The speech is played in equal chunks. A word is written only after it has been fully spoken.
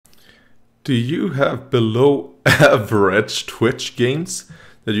Do you have below average Twitch games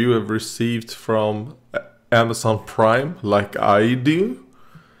that you have received from Amazon Prime like I do?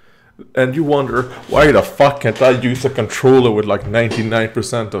 And you wonder, why the fuck can't I use a controller with like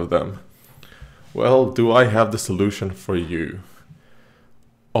 99% of them? Well, do I have the solution for you?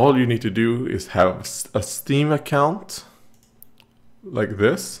 All you need to do is have a Steam account like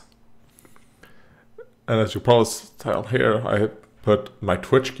this. And as you probably tell here, I put my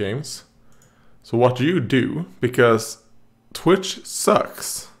Twitch games. So what do you do? Because Twitch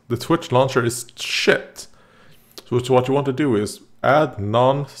sucks. The Twitch launcher is shit. So what you want to do is add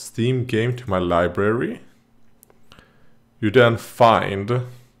non-Steam game to my library. You then find,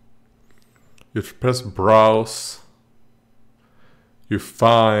 you press browse, you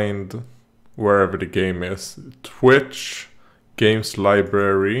find wherever the game is, Twitch, games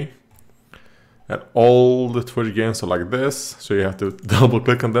library, and all the Twitch games are like this, so you have to double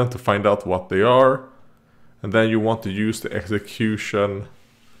click on them to find out what they are. And then you want to use the execution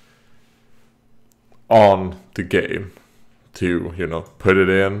on the game to, you know, put it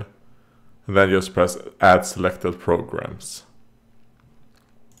in. And then just press add selected programs.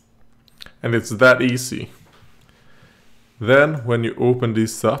 And it's that easy. Then when you open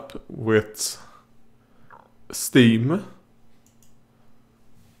this up with Steam,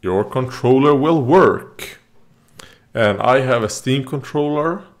 your controller will work. And I have a Steam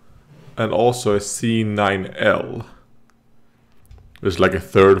controller and also a C9L. It's like a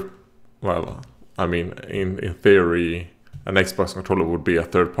third, well, I mean, in theory, an Xbox controller would be a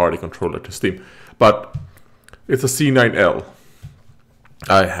third-party controller to Steam. But it's a C9L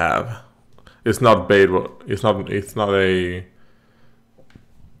I have. It's not it's not a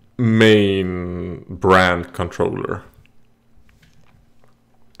main brand controller.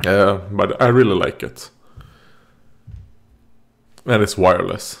 But I really like it. And it's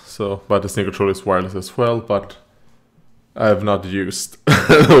wireless, so, but the Steam controller is wireless as well, but I have not used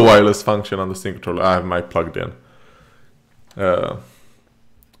the wireless function on the Steam controller. I have my plugged in.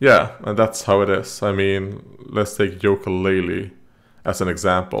 Yeah, and that's how it is. I mean, let's take Yooka-Laylee as an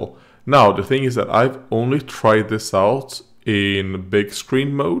example. Now, the thing is that I've only tried this out in big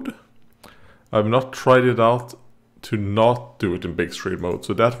screen mode. I've not tried it out to not do it in big screen mode,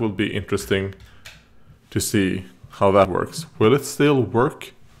 so that will be interesting to see how that works. Will it still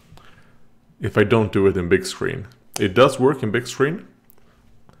work if I don't do it in big screen? It does work in big screen.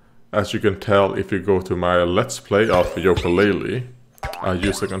 As you can tell, if you go to my Let's Play of Yooka-Laylee, I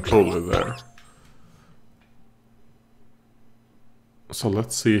use a controller there. So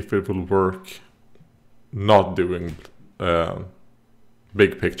let's see if it will work not doing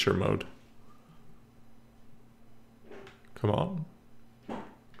big picture mode. Come on.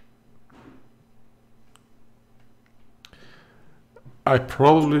 I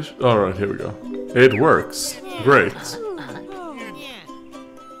probably... Alright, here we go. It works. Great.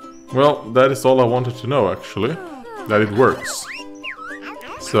 Well, that is all I wanted to know, actually. That it works.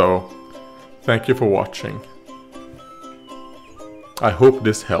 So, thank you for watching. I hope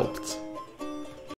this helped.